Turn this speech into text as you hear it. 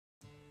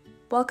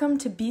Welcome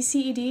to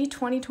BCED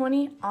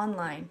 2020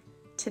 Online.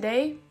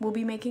 Today, we'll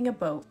be making a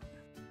boat.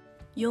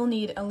 You'll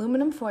need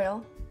aluminum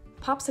foil,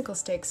 popsicle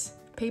sticks,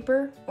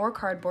 paper or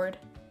cardboard,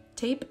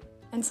 tape,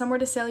 and somewhere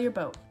to sail your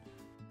boat.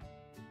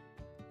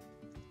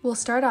 We'll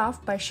start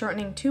off by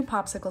shortening 2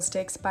 popsicle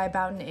sticks by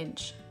about an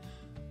inch.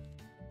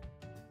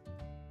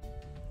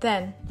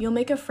 Then, you'll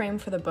make a frame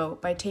for the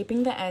boat by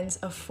taping the ends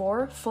of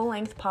 4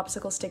 full-length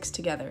popsicle sticks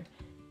together.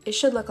 It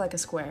should look like a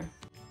square.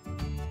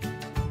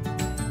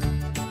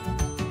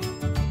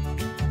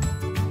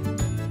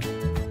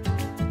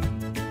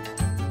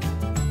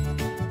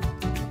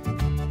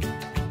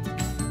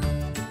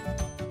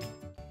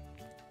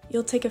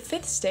 You'll take a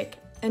 5th stick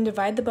and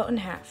divide the boat in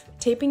half,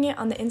 taping it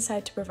on the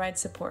inside to provide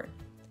support.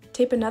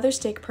 Tape another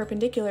stick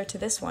perpendicular to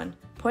this one,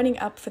 pointing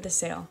up for the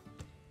sail.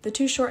 The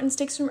 2 shortened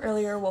sticks from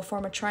earlier will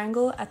form a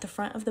triangle at the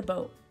front of the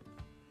boat.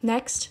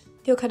 Next,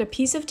 you'll cut a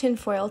piece of tin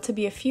foil to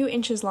be a few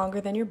inches longer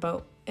than your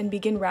boat and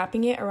begin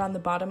wrapping it around the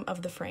bottom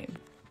of the frame.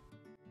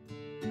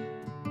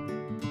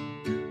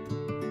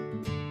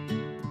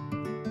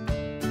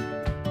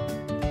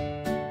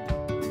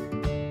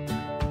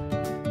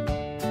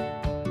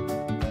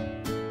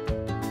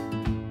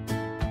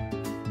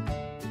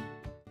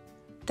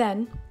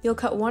 Then, you'll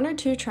cut 1 or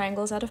 2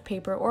 triangles out of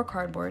paper or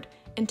cardboard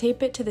and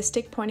tape it to the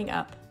stick pointing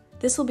up.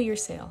 This will be your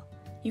sail.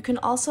 You can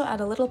also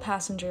add a little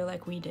passenger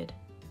like we did.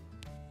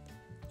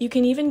 You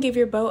can even give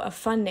your boat a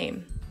fun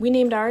name. We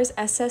named ours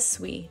SS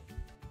Swee.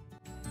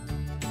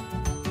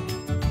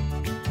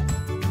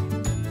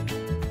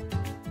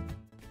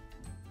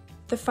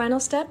 The final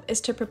step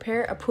is to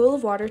prepare a pool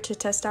of water to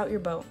test out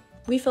your boat.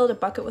 We filled a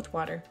bucket with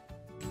water.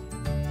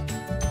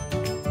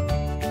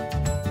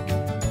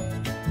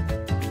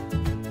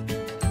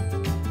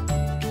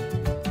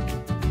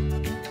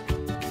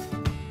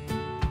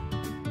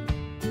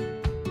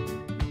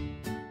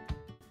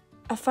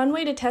 A fun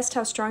way to test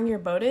how strong your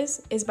boat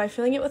is by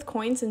filling it with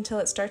coins until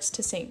it starts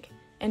to sink,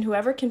 and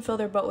whoever can fill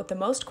their boat with the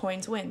most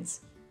coins wins.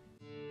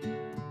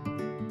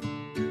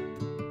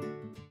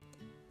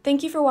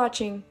 Thank you for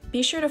watching.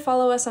 Be sure to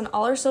follow us on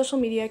all our social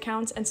media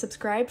accounts and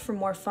subscribe for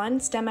more fun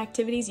STEM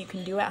activities you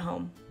can do at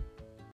home.